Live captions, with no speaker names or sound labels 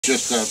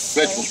just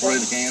vegetable spray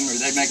they can. Or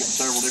they make it in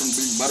several different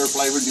butter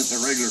flavored. Get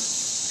their regular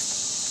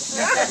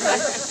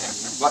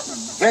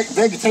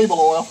vegetable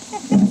oil.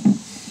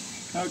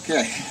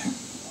 Okay.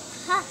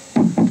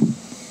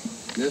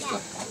 Just a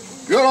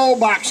good old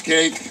box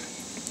cake.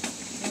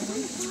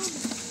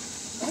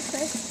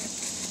 Okay.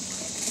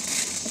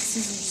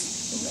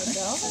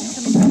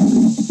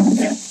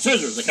 Yeah,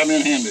 scissors, they come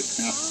in handy.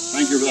 Now,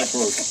 thank you for that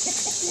quote.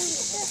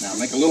 Now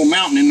make a little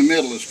mountain in the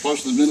middle, as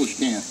close to the middle as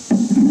you can.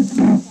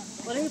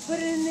 What do you put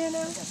in there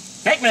now?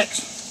 Cake mix.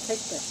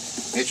 Cake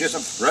mix. It's just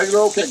a regular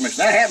old cake mix.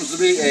 That happens to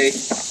be a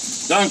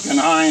Duncan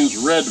Hines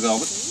red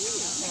velvet.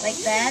 Like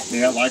that?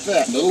 Yeah, like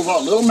that. Little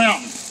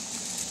mountain.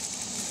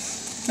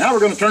 Now we're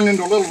going to turn it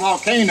into a little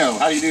volcano.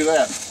 How do you do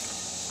that?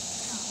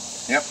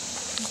 Yep.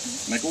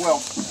 Make a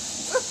well.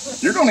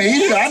 You're going to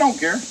eat it? I don't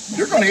care.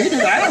 You're going to eat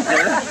it? I don't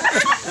care.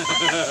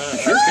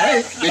 It's your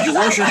cake. Did you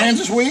wash your hands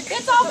this week?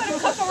 It's all going to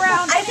cook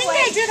around. I think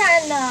I did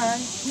on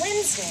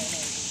Wednesday.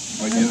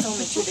 Oh, yeah. That's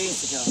only 2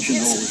 days ago. You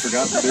know what we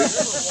forgot to do?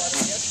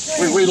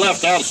 We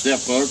left out a step,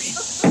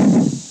 folks.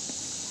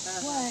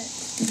 What?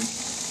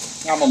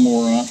 I'm a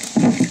moron.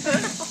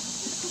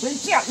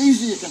 See how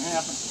easy it can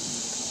happen?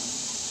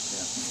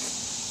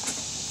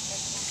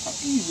 How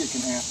easy it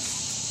can happen.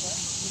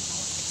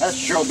 That's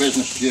show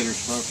business jitters,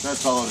 folks.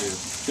 That's all it is.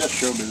 Just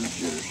show business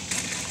jitters.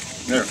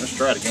 There, let's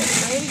try it again.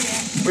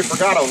 We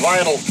forgot a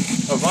vital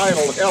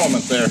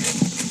element there.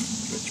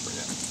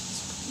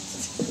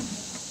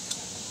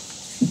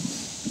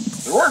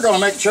 We were going to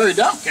make cherry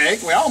dump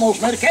cake. We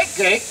almost made a cake.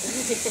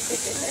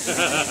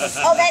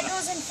 Oh, that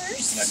goes in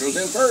first? That goes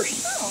in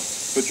first. Oh.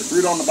 Put your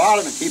fruit on the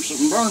bottom. It keeps it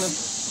from burning.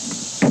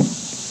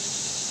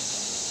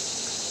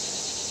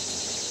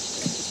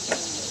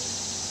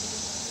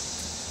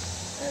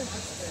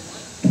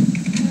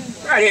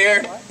 Right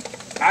here.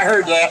 I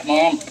heard that,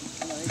 Mom.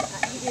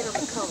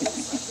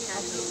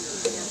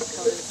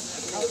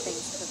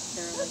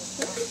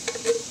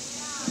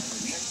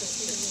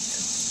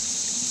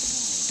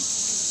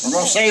 We're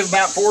going to save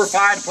about 4 or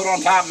 5 to put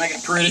on top and make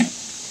it pretty.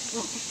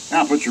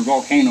 Now put your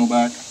volcano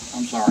back.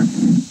 I'm sorry.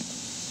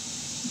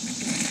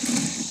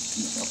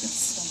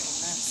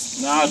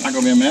 No, it's not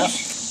going to be a mess.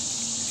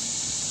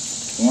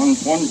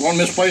 One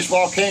misplaced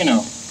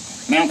volcano.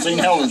 Mount St.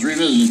 Helens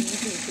revisited.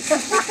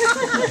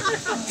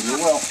 You're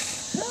well.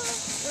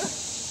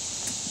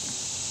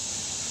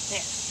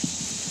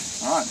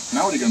 All right,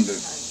 now what are you going to do?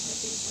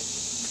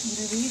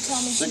 Whatever you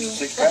tell me to.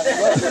 Six pats of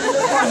butter.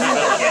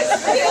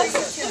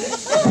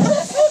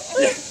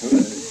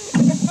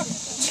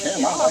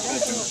 Damn, I like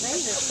that too.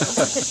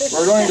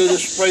 We're going to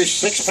just place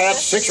 6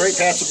 or 8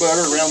 pats of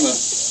butter around the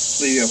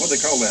what do they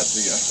call that?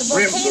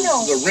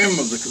 The rim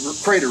of the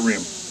crater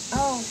rim.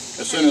 Oh.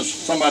 As soon as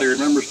somebody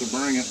remembers to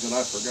bring it that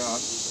I forgot.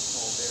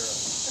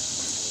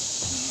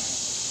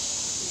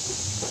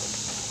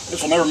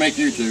 This will never make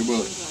YouTube,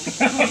 will it?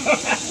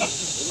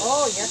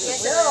 Oh, yes,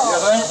 it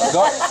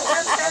will.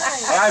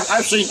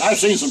 I've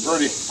seen some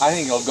pretty. I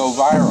think it'll go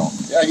viral.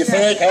 Yeah, you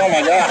think? Oh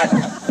my God!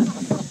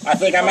 I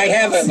think I might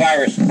have that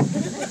virus.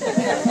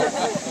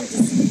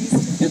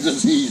 It's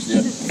disease,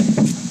 yeah.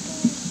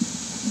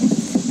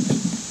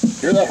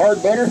 Hear that hard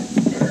butter?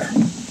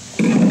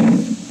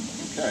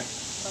 Okay.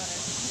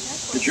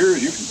 It's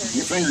yours. You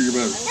finger your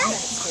butter.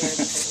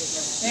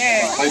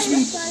 There. Place it in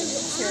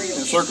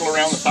a circle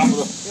around the top of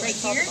the. Right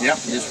here? Yep,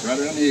 just right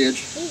around the edge.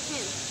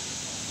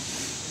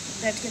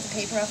 I have to get the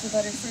paper off the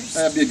butter first.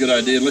 That'd be a good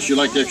idea, unless you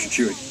like the extra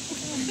chewy.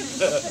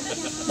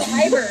 The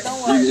fiber,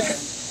 don't worry. You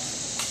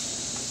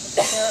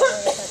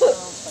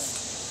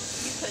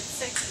put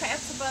 6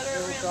 pats of butter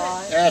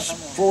around it. That's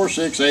 4,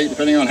 6, 8,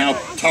 depending on how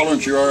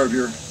tolerant you are of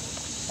your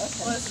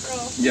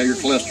Cholesterol. yeah, your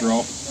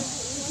cholesterol.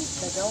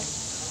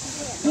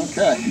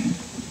 Okay.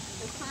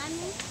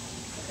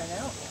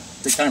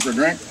 Big time for a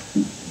drink?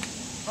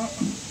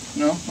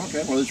 No?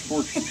 Okay, well let's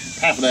pour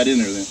half of that in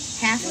there then.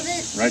 Half of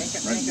it? Right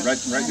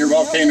in your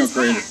volcano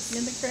crater.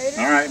 In the crater?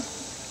 All right.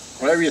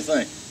 Whatever you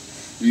think.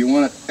 Do you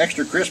want it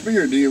extra crispy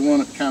or do you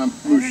want it kind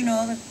of mushy? I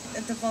don't know.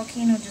 The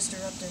volcano just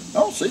erupted.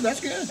 Oh, see, that's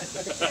good.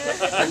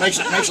 It makes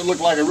it look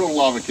like a real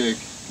lava cake.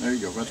 There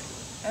you go. That's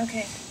good.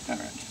 Okay. All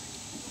right.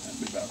 That'd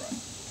be about right.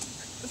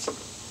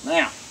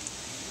 Now,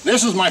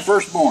 this is my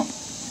firstborn.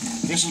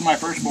 This is my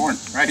firstborn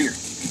right here.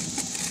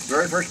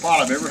 Very first pot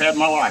I've ever had in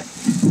my life.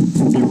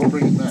 Okay, we'll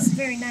bring it back. It's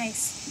very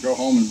nice. Go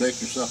home and bake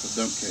yourself a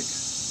dump cake.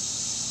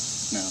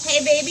 Now,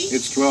 Hey, baby.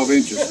 it's 12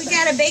 inches. We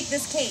gotta bake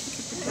this cake.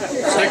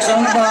 6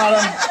 on the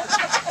bottom,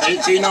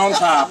 18 on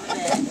top.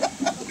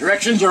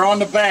 Directions are on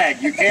the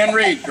bag. You can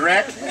read,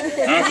 correct?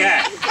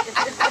 Okay.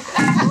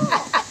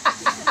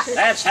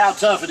 That's how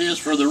tough it is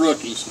for the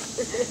rookies.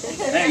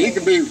 Now, you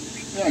can be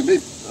a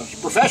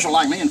professional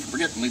like me and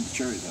forget to leave the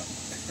cherries out.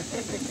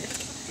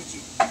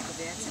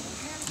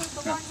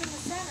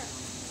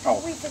 Oh,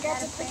 We forgot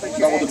to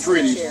put all the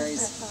pretties.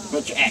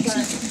 But your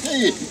accent.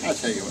 Hey, I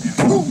tell you what.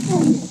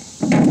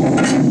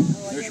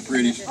 There's your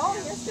pretties.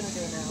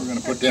 We're going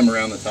to put them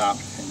around the top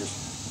and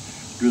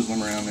just drizzle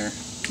them around there.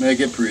 Make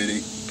it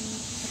pretty.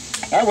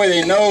 That way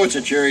they know it's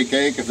a cherry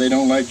cake. If they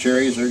don't like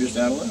cherries, they're just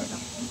out of luck.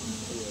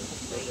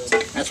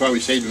 That's why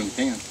we saved them in the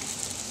can.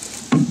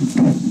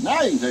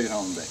 Now you can take it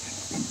home and bake.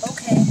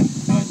 Okay.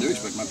 I do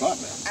expect my pot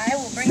back. I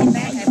will bring it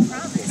back, I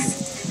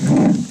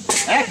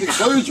promise. That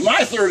concludes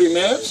my 30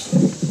 minutes.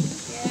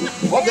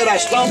 What did I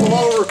stumble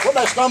over? What did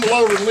I stumble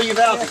over and leave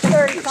out?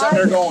 You're sitting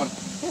there going.